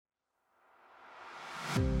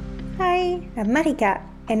Hi, I'm Marika,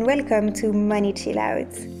 and welcome to Money Chill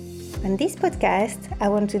Out. On this podcast, I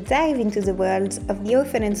want to dive into the world of the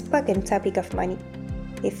often unspoken topic of money.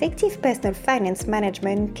 Effective personal finance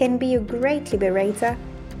management can be a great liberator,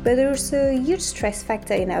 but also a huge stress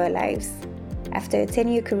factor in our lives. After a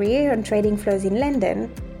 10-year career on trading floors in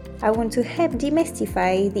London, I want to help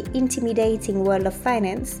demystify the intimidating world of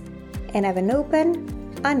finance and have an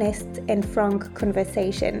open, honest, and frank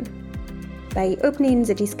conversation. By opening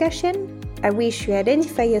the discussion, I wish you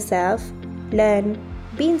identify yourself, learn,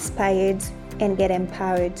 be inspired, and get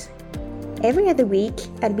empowered. Every other week,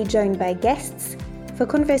 I'll be joined by guests for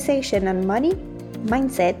conversation on money,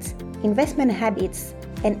 mindset, investment habits,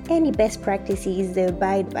 and any best practices they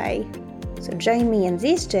abide by. So join me on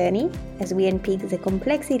this journey as we unpick the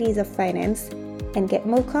complexities of finance and get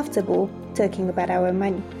more comfortable talking about our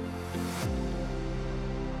money.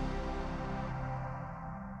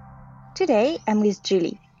 Today, I'm with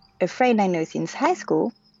Julie, a friend I know since high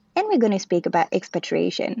school, and we're going to speak about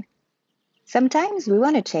expatriation. Sometimes we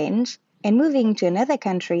want to change, and moving to another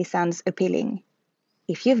country sounds appealing.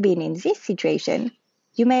 If you've been in this situation,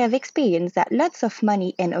 you may have experienced that lots of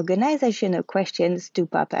money and organizational questions do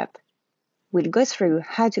pop up. We'll go through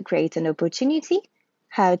how to create an opportunity,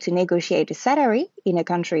 how to negotiate a salary in a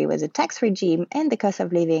country where the tax regime and the cost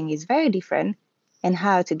of living is very different, and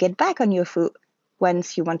how to get back on your foot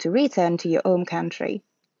once you want to return to your home country.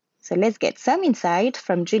 So let's get some insight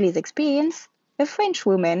from Julie's experience, a French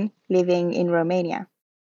woman living in Romania.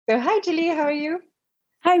 So hi Julie, how are you?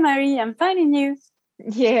 Hi Marie, I'm fine, and you?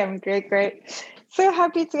 Yeah, I'm great. So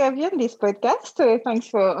happy to have you on this podcast. So thanks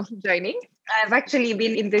for joining. I've actually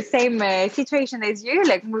been in the same situation as you,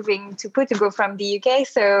 like moving to Portugal from the UK.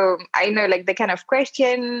 So I know like the kind of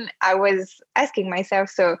question I was asking myself.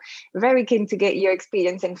 So very keen to get your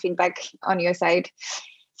experience and feedback on your side.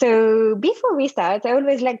 So before we start, I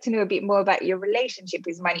always like to know a bit more about your relationship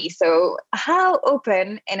with money. So how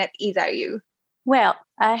open and at ease are you? Well,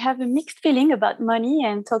 I have a mixed feeling about money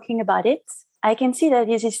and talking about it. I can see that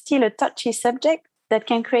this is still a touchy subject that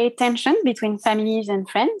can create tension between families and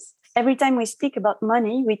friends. Every time we speak about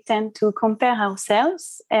money, we tend to compare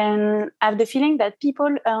ourselves and have the feeling that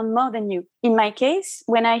people earn more than you. In my case,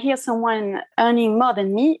 when I hear someone earning more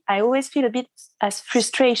than me, I always feel a bit as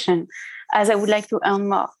frustration, as I would like to earn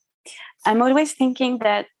more. I'm always thinking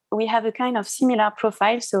that we have a kind of similar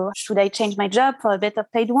profile. So should I change my job for a better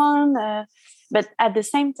paid one? But at the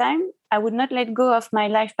same time, I would not let go of my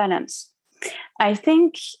life balance. I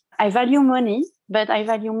think I value money, but I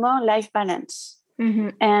value more life balance. Mm-hmm.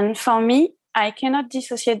 And for me, I cannot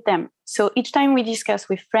dissociate them. So each time we discuss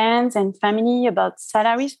with friends and family about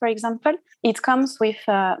salaries, for example, it comes with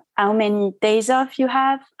how many days off you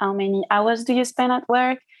have, how many hours do you spend at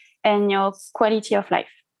work, and your quality of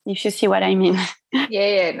life, if you see what I mean.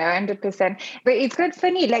 Yeah, no, 100%. But it's quite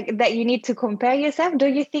funny, like that you need to compare yourself. Do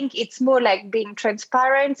you think it's more like being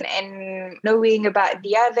transparent and knowing about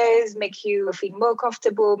the others make you feel more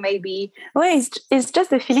comfortable, maybe? Well, it's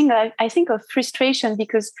just a feeling that I think of frustration,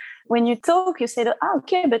 because when you talk, you say, oh,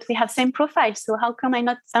 okay, but we have same profile. So how come I'm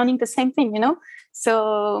not earning the same thing,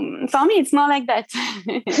 So for me, it's more like that.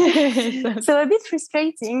 So a bit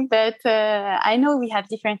frustrating, but I know we have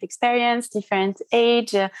different experience, different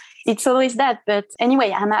age. It's always that. But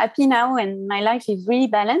anyway, I'm happy now and my life is really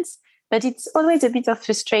balanced, but it's always a bit of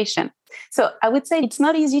frustration. So I would say it's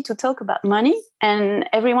not easy to talk about money, and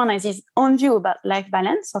everyone has his own view about life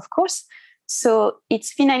balance, of course. So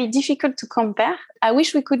it's finally difficult to compare. I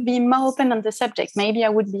wish we could be more open on the subject. Maybe I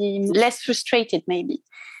would be less frustrated, maybe.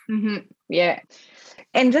 Mm-hmm. Yeah.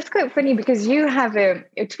 And that's quite funny because you have a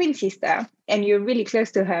twin sister and you're really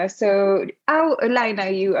close to her. So how aligned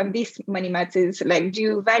are you on these money matters? Like, do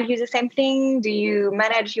you value the same thing? Do you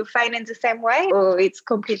manage your finance the same way? Or it's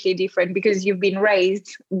completely different because you've been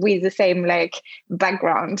raised with the same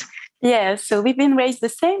background? Yeah, so we've been raised the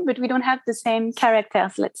same, but we don't have the same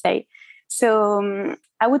characters, let's say. So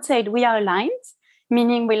I would say we are aligned,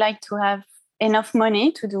 meaning we like to have enough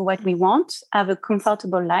money to do what we want, have a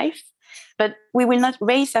comfortable life, but we will not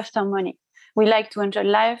race after money. We like to enjoy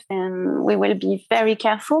life, and we will be very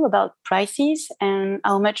careful about prices and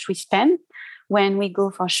how much we spend when we go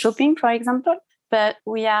for shopping, for example. But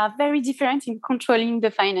we are very different in controlling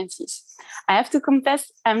the finances. I have to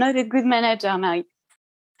confess, I'm not a good manager now.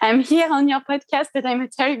 I'm here on your podcast, but I'm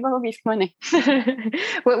terrible with money.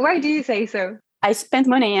 Well, why do you say so? I spend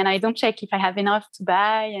money and I don't check if I have enough to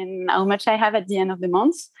buy and how much I have at the end of the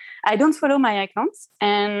month. I don't follow my accounts,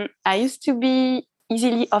 and I used to be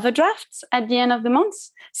easily overdrafts at the end of the month.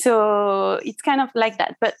 So it's kind of like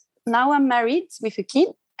that. But now I'm married with a kid,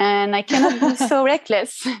 and I cannot be so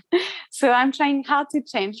reckless. So I'm trying hard to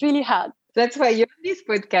change, really hard. That's why you're on this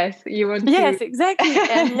podcast. You want to... Yes, exactly.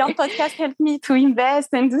 And your podcast helped me to invest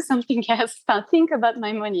and do something else. Think about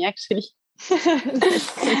my money, actually.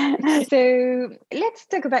 So let's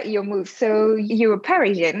talk about your move. So you were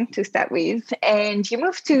Parisian to start with, and you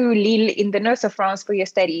moved to Lille in the north of France for your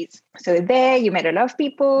studies. So there you met a lot of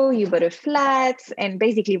people, you bought a flat, and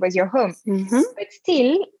basically it was your home. Mm-hmm. But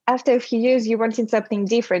still, after a few years, you wanted something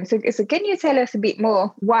different. So can you tell us a bit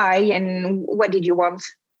more why and what did you want?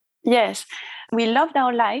 Yes, we loved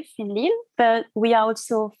our life in Lille, but we are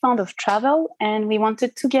also fond of travel, and we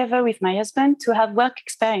wanted together with my husband to have work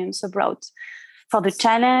experience abroad for the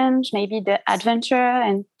challenge, maybe the adventure,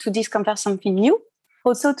 and to discover something new.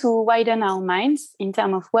 Also to widen our minds in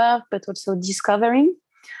terms of work, but also discovering.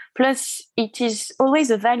 Plus, it is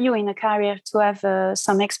always a value in a career to have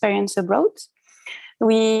some experience abroad.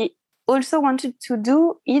 We also wanted to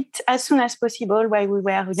do it as soon as possible while we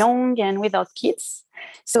were young and without kids.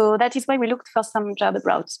 So that is why we looked for some job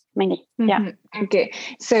abroad, mainly. Mm-hmm. Yeah. Okay.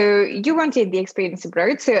 So you wanted the experience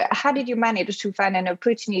abroad. So how did you manage to find an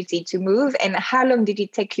opportunity to move? And how long did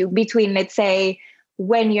it take you between, let's say,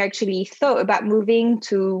 when you actually thought about moving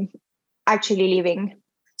to actually leaving?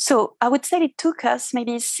 So I would say it took us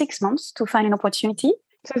maybe 6 months to find an opportunity.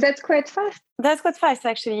 So that's quite fast. That's quite fast,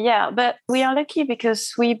 actually, yeah. But we are lucky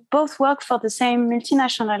because we both work for the same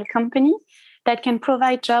multinational company that can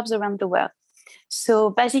provide jobs around the world. So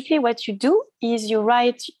basically what you do is you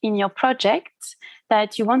write in your project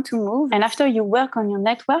that you want to move, and after you work on your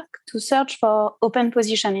network to search for open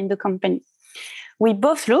position in the company. We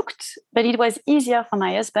both looked, but it was easier for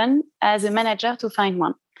my husband as a manager to find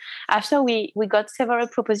one. After we got several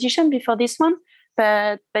propositions before this one,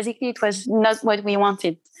 but basically it was not what we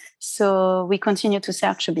wanted. So we continued to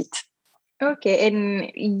search a bit. Okay,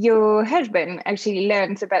 and your husband actually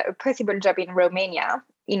learned about a possible job in Romania,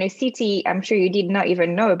 in a city I'm sure you did not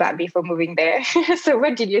even know about before moving there. So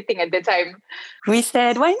what did you think at the time? We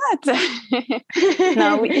said, why not?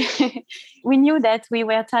 No, we knew that we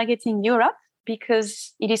were targeting Europe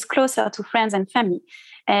because it is closer to friends and family.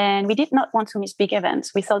 And we did not want to miss big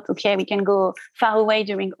events. We thought, okay, we can go far away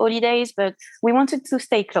during holidays, but we wanted to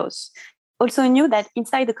stay close. Also knew that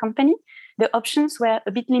inside the company, the options were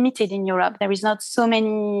a bit limited in Europe. There is not so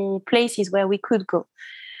many places where we could go.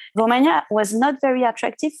 Romania was not very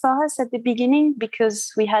attractive for us at the beginning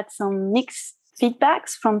because we had some mixed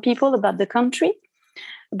feedbacks from people about the country.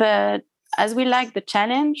 But as we liked the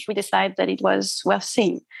challenge, we decided that it was worth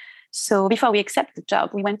seeing. So before we accept the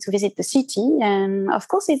job, we went to visit the city. And of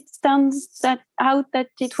course, it turns out that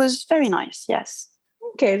it was very nice. Yes.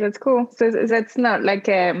 Okay, that's cool. So that's not like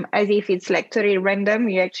as if it's like totally random.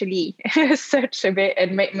 You actually search a bit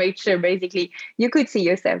and make sure basically you could see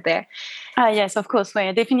yourself there. Yes, of course.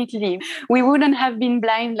 Well, definitely. We wouldn't have been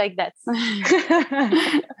blind like that.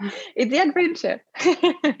 It's the adventure.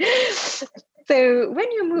 So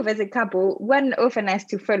when you move as a couple, one often has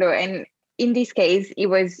to follow. And in this case, it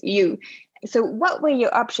was you. So what were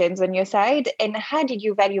your options on your side and how did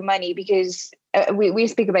you value money? Because we'll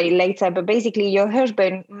speak about it later, but basically your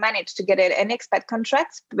husband managed to get an expat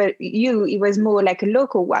contract, but it was more like a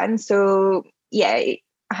local one. So yeah,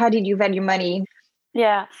 how did you value money?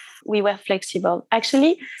 Yeah, we were flexible.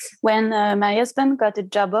 Actually, when my husband got a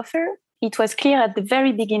job offer, it was clear at the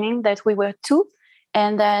very beginning that we were two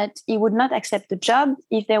and that he would not accept the job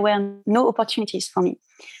if there were no opportunities for me.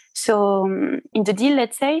 So in the deal,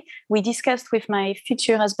 let's say, we discussed with my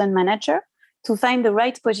future husband manager to find the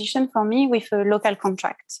right position for me with a local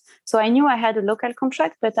contract. So I knew I had a local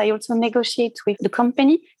contract, but I also negotiate with the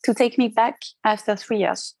company to take me back after 3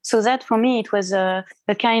 years. So that for me, it was a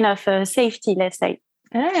kind of safety, let's say.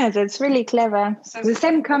 Ah, that's really clever. So the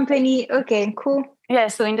same company. Okay, cool. Yeah,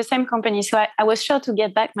 so in the same company. So I was sure to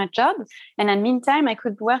get back my job. And in the meantime, I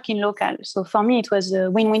could work in local. So for me, it was a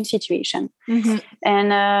win-win situation. Mm-hmm.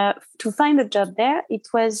 And to find a job there, it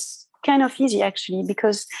was kind of easy, actually,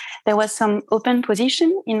 because there was some open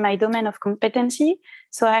position in my domain of competency.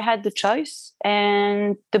 So I had the choice.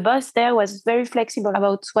 And the boss there was very flexible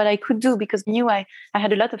about what I could do because he knew I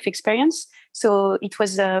had a lot of experience. So it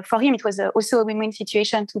was, for him, it was also a win-win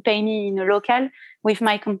situation to pay me in a local with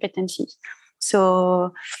my competencies.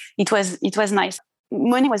 So it was nice.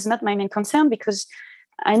 Money was not my main concern because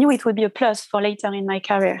I knew it would be a plus for later in my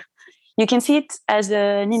career. You can see it as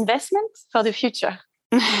an investment for the future.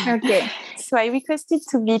 Okay. So I requested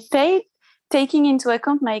to be paid, taking into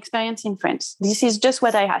account my experience in France. This is just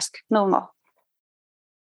what I ask, no more.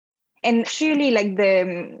 And surely like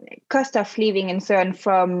the cost of living and so on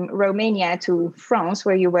from Romania to France,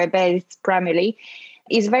 where you were based primarily,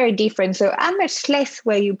 is very different. So how much less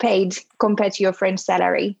were you paid compared to your French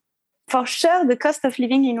salary? For sure, the cost of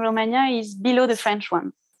living in Romania is below the French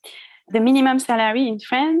one. The minimum salary in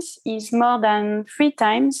France is more than 3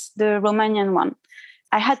 times the Romanian one.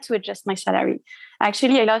 I had to adjust my salary.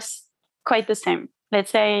 Actually, I lost quite the same.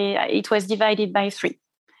 Let's say it was divided by 3.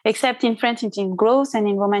 Except in France, it's in gross, and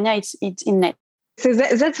in Romania, it's in net. So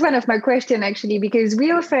that's one of my questions, actually, because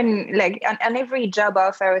we often, like on every job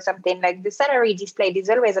offer or something, like the salary displayed is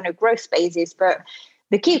always on a gross basis. But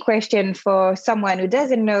the key question for someone who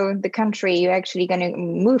doesn't know the country you're actually going to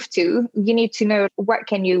move to, you need to know what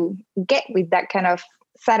can you get with that kind of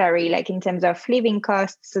salary, like in terms of living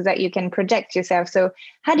costs, so that you can project yourself. So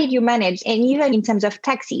how did you manage? And even in terms of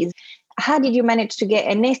taxes, how did you manage to get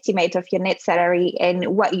an estimate of your net salary and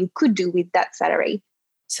what you could do with that salary?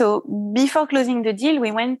 So before closing the deal,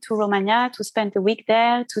 we went to Romania to spend a week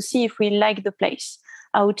there to see if we liked the place,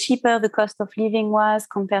 how cheaper the cost of living was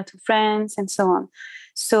compared to France, and so on.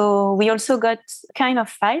 So we also got kind of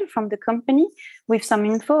file from the company with some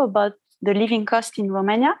info about the living cost in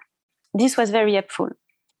Romania. This was very helpful.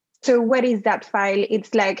 So what is that file?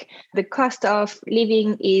 It's like the cost of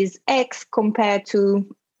living is X compared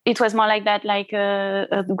to... It was more like that, like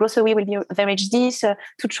a grocery will be average this,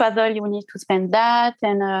 to travel you need to spend that,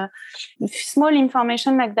 and small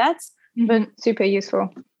information like that. Mm-hmm. But super useful.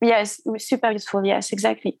 Yes, super useful. Yes,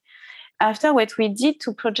 exactly. After, what we did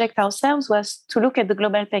to project ourselves was to look at the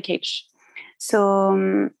global package.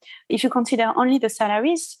 So if you consider only the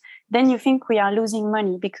salaries, then you think we are losing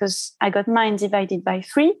money because I got mine divided by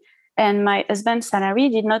 3 and my husband's salary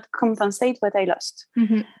did not compensate what I lost.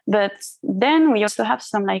 Mm-hmm. But then we also have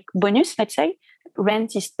some like bonus, let's say.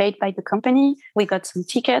 Rent is paid by the company. We got some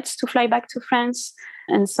tickets to fly back to France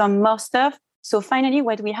and some more stuff. So finally,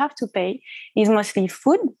 what we have to pay is mostly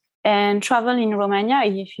food and travel in Romania,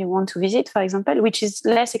 if you want to visit, for example, which is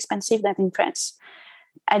less expensive than in France.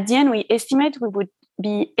 At the end, we estimate we would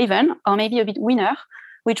be even or maybe a bit winner,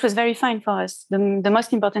 which was very fine for us. The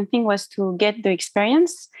most important thing was to get the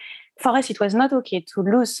experience. For us, it was not okay to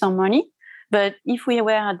lose some money, but if we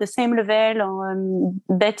were at the same level or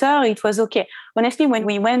better, it was okay. Honestly, when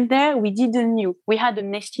we went there, we didn't know. We had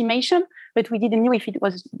an estimation, but we didn't know if it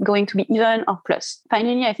was going to be even or plus.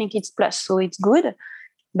 Finally, I think it's plus, so it's good,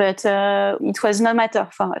 but it was no matter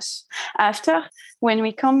for us. After, when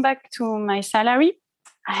we come back to my salary,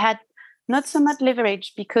 I had not so much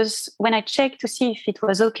leverage because when I checked to see if it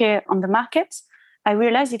was okay on the market, I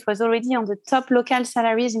realized it was already on the top local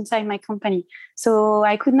salaries inside my company. So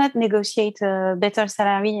I could not negotiate a better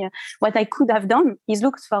salary. What I could have done is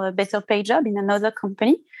looked for a better paid job in another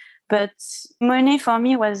company. But money for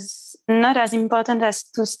me was not as important as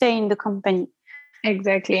to stay in the company.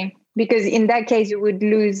 Exactly. Because in that case, you would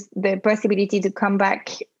lose the possibility to come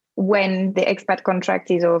back when the expat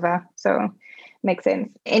contract is over. So makes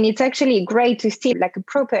sense. And it's actually great to see like a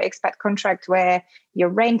proper expat contract where your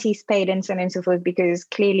rent is paid and so on and so forth, because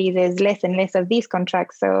clearly there's less and less of these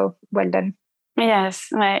contracts. So well done. Yes,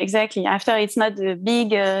 exactly. After, it's not a big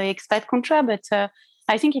expat contract, but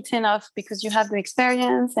I think it's enough because you have the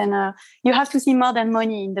experience and you have to see more than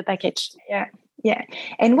money in the package. Yeah.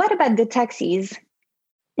 And what about the taxes?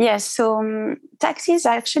 Yes, so taxes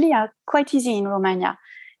actually are quite easy in Romania.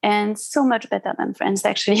 And so much better than France,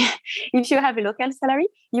 actually. If you have a local salary,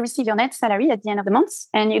 you receive your net salary at the end of the month,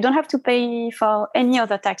 and you don't have to pay for any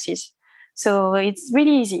other taxes. So it's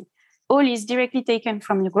really easy. All is directly taken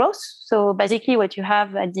from your gross. So basically what you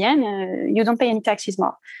have at the end, you don't pay any taxes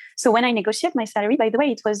more. So when I negotiate my salary, by the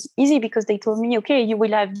way, it was easy because they told me, okay, you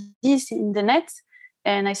will have this in the net.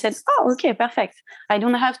 And I said, oh, okay, perfect. I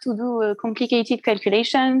don't have to do a complicated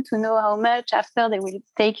calculation to know how much after they will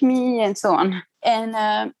take me and so on.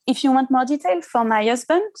 And if you want more detail for my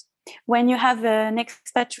husband, when you have an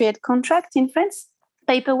expatriate contract in France,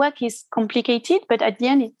 paperwork is complicated, but at the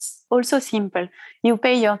end, it's also simple. You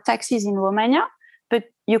pay your taxes in Romania, but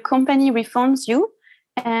your company refunds you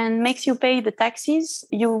and makes you pay the taxes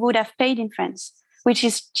you would have paid in France, which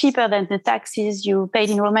is cheaper than the taxes you paid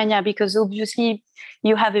in Romania, because obviously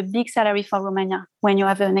you have a big salary for Romania when you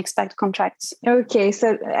have an expat contract. Okay,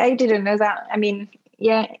 so I didn't know that. I mean,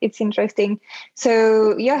 yeah, it's interesting.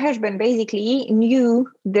 So your husband basically knew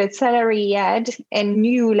the salary he had and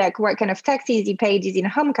knew like what kind of taxes he paid is in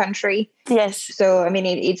home country. Yes. So, I mean,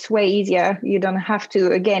 it's way easier. You don't have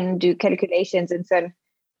to, again, do calculations and so on.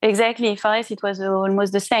 Exactly. For us, it was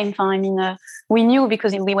almost the same. I mean, we knew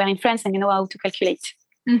because we were in France and you know how to calculate.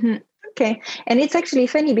 Mm-hmm. Okay. And it's actually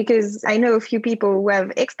funny because I know a few people who have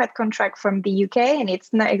expat contract from the UK and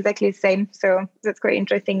it's not exactly the same. So that's quite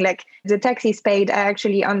interesting. Like the taxes paid are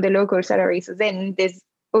actually on the local salary. So then there's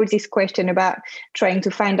all this question about trying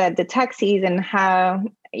to find out the taxes and how,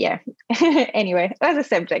 yeah. Anyway, other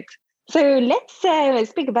subject. So let's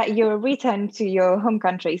speak about your return to your home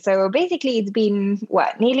country. So basically, it's been,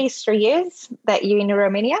 nearly 3 years that you're in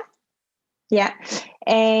Romania? Yeah.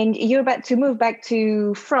 And you're about to move back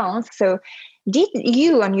to France. So did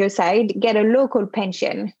you, on your side, get a local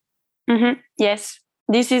pension? Mm-hmm. Yes.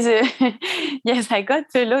 This is yes, I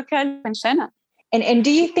got the local pension. And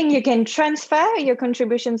do you think you can transfer your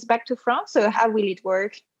contributions back to France, or how will it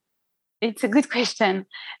work? It's a good question,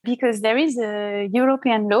 because there is a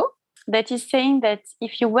European law that is saying that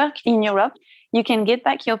if you work in Europe, you can get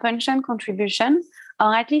back your pension contribution,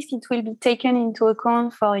 or at least it will be taken into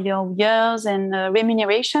account for your years and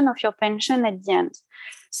remuneration of your pension at the end.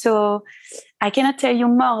 So I cannot tell you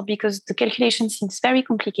more because the calculation seems very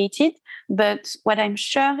complicated, but what I'm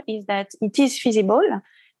sure is that it is feasible.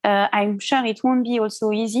 I'm sure it won't be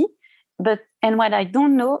also easy, and what I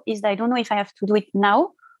don't know is that I don't know if I have to do it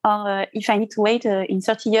now or if I need to wait in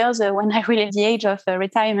 30 years when I will at the age of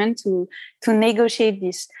retirement to negotiate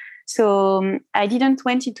this. So I didn't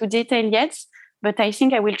went into detail yet, but I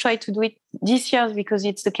think I will try to do it this year because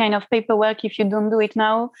it's the kind of paperwork, if you don't do it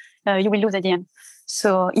now, you will lose at the end.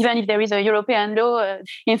 So even if there is a European law,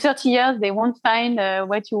 in 30 years, they won't find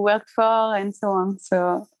what you worked for and so on.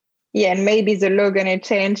 So yeah, and maybe the law going to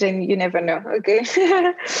change and you never know. Okay.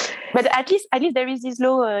 But at least there is this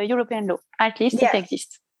law, European law. At least it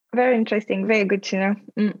exists. Very interesting. Very good to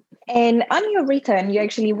know. And on your return, you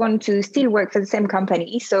actually want to still work for the same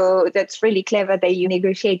company. So that's really clever that you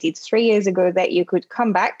negotiated 3 years ago that you could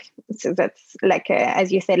come back. So that's like,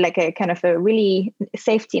 as you said, like a kind of a really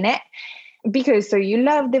safety net. Because so you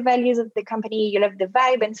love the values of the company, you love the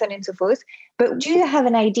vibe and so on and so forth. But do you have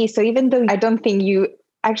an idea? So even though I don't think you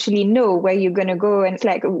actually know where you're going to go and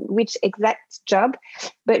like which exact job,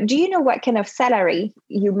 but do you know what kind of salary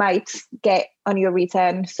you might get on your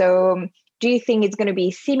return? So do you think it's going to be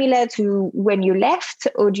similar to when you left,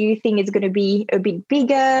 or do you think it's going to be a bit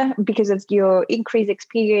bigger because of your increased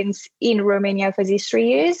experience in Romania for these 3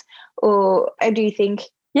 years? Or how do you think?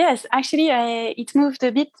 Yes, actually, it moved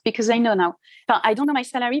a bit because I know now. I don't know my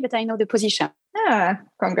salary, but I know the position.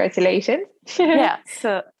 Congratulations. Yeah,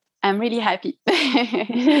 so I'm really happy.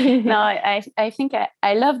 No, I think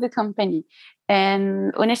I love the company.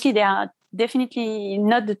 And honestly, they are definitely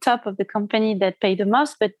not the top of the company that pay the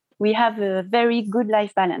most, but we have a very good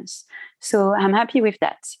life balance. So I'm happy with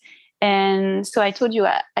that. And so I told you,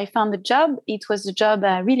 I found a job. It was the job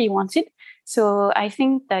I really wanted. So I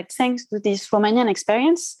think that thanks to this Romanian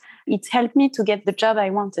experience, it helped me to get the job I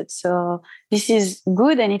wanted. So this is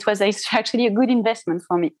good. And it was actually a good investment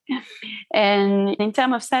for me. And in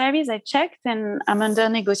terms of salaries, I checked and I'm under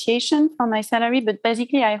negotiation for my salary. But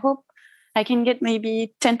basically, I hope I can get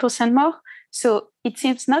maybe 10% more. So it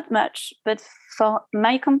seems not much. But for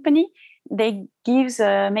my company, they give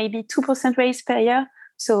maybe 2% raise per year.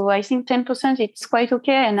 So I think 10% it's quite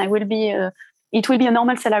okay. And it will be a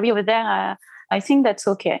normal salary over there. I think that's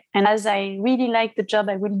okay. And as I really like the job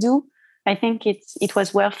I will do, I think it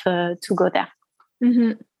was worth to go there.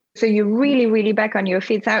 Mm-hmm. So you're really, really back on your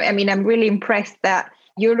feet. I mean, I'm really impressed that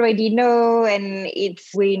you already know, and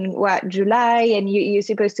it's in July, and you're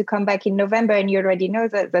supposed to come back in November, and you already know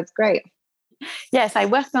that. That's great. Yes, I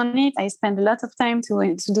worked on it. I spent a lot of time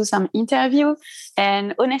to do some interview.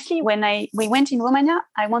 And honestly, when we went in Romania,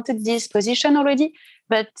 I wanted this position already,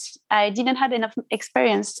 but I didn't have enough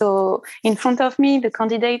experience. So in front of me, the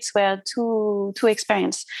candidates were too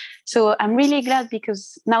experienced. So I'm really glad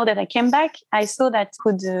because now that I came back, I saw that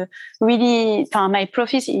could really, my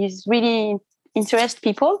profit is really interest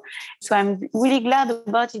people. So I'm really glad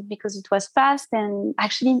about it because it was fast and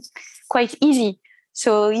actually quite easy.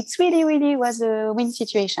 So it's really, really was a win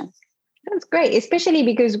situation. That's great, especially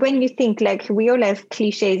because when you think like we all have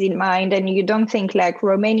cliches in mind and you don't think like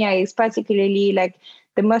Romania is particularly like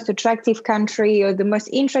the most attractive country or the most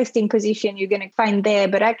interesting position you're going to find there.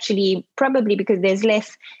 But actually, probably because there's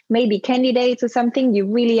less maybe candidates or something, you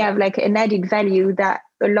really have like an added value that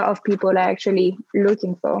a lot of people are actually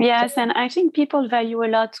looking for. Yes, and I think people value a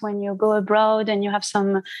lot when you go abroad and you have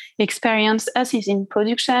some experience. Us is in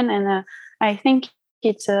production, and I think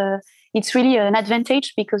it's really an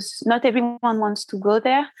advantage because not everyone wants to go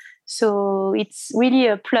there. So it's really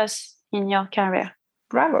a plus in your career.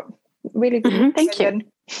 Bravo. Really good. Mm-hmm, thank you.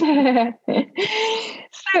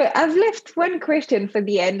 So I've left one question for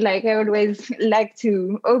the end. Like I always like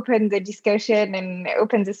to open the discussion and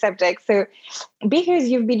open the subject. So because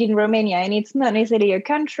you've been in Romania and it's not necessarily a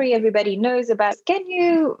country everybody knows about, can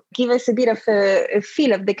you give us a bit of a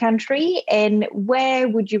feel of the country and where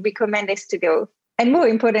would you recommend us to go? And more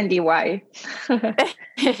importantly, why?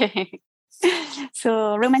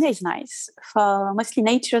 So Romania is nice for mostly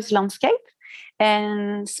nature's landscape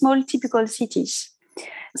and small typical cities.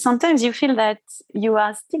 Sometimes you feel that you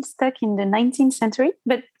are still stuck in the 19th century,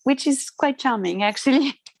 but which is quite charming,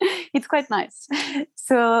 actually. It's quite nice.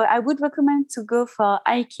 So I would recommend to go for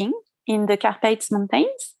hiking in the Carpathes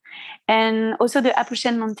Mountains and also the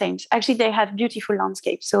Apushen Mountains. Actually, they have beautiful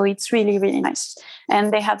landscapes, so it's really, really nice.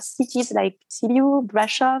 And they have cities like Sibiu,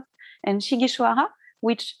 Brasov, and Sighisoara,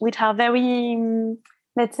 which are very,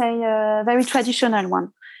 let's say, very traditional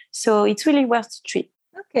one. So it's really worth the trip.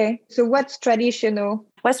 Okay. So what's traditional?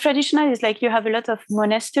 What's traditional is like you have a lot of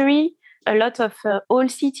monastery, a lot of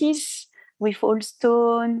old cities with old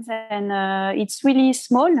stones, and it's really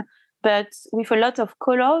small, but with a lot of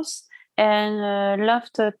colors and a lot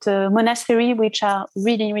of monastery, which are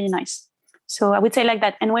really, really nice. So I would say like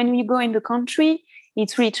that. And when we go in the country,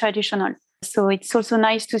 it's really traditional. So it's also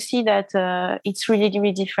nice to see that it's really,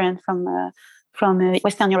 really different from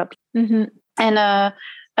Western Europe. Mm-hmm. And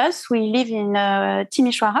us, we live in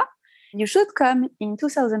Timișoara. You should come in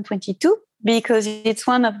 2022 because it's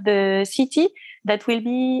one of the cities that will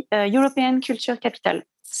be a European culture capital.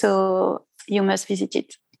 So you must visit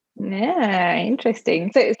it. Yeah,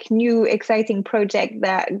 interesting. So it's a new exciting project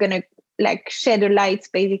that gonna like shed a light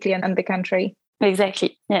basically on the country.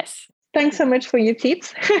 Exactly. Yes. Thanks so much for your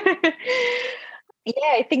tips.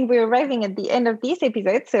 Yeah, I think we're arriving at the end of this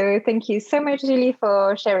episode. So thank you so much, Julie,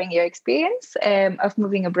 for sharing your experience of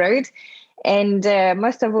moving abroad. And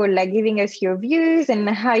most of all, like giving us your views and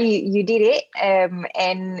how you did it.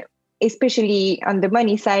 And especially on the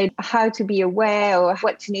money side, how to be aware or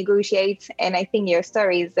what to negotiate. And I think your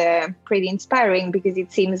story is pretty inspiring because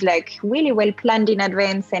it seems like really well planned in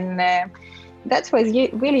advance. And that was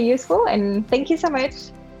really useful. And thank you so much.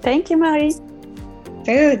 Thank you, Marie.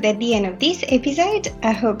 So that's the end of this episode.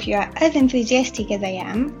 I hope you are as enthusiastic as I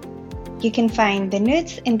am. You can find the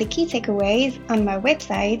notes and the key takeaways on my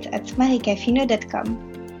website at maricafino.com.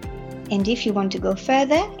 And if you want to go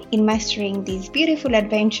further in mastering this beautiful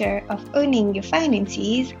adventure of owning your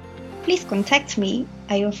finances, please contact me.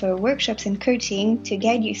 I offer workshops and coaching to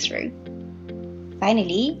guide you through.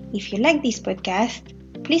 Finally, if you like this podcast,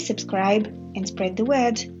 please subscribe and spread the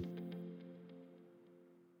word.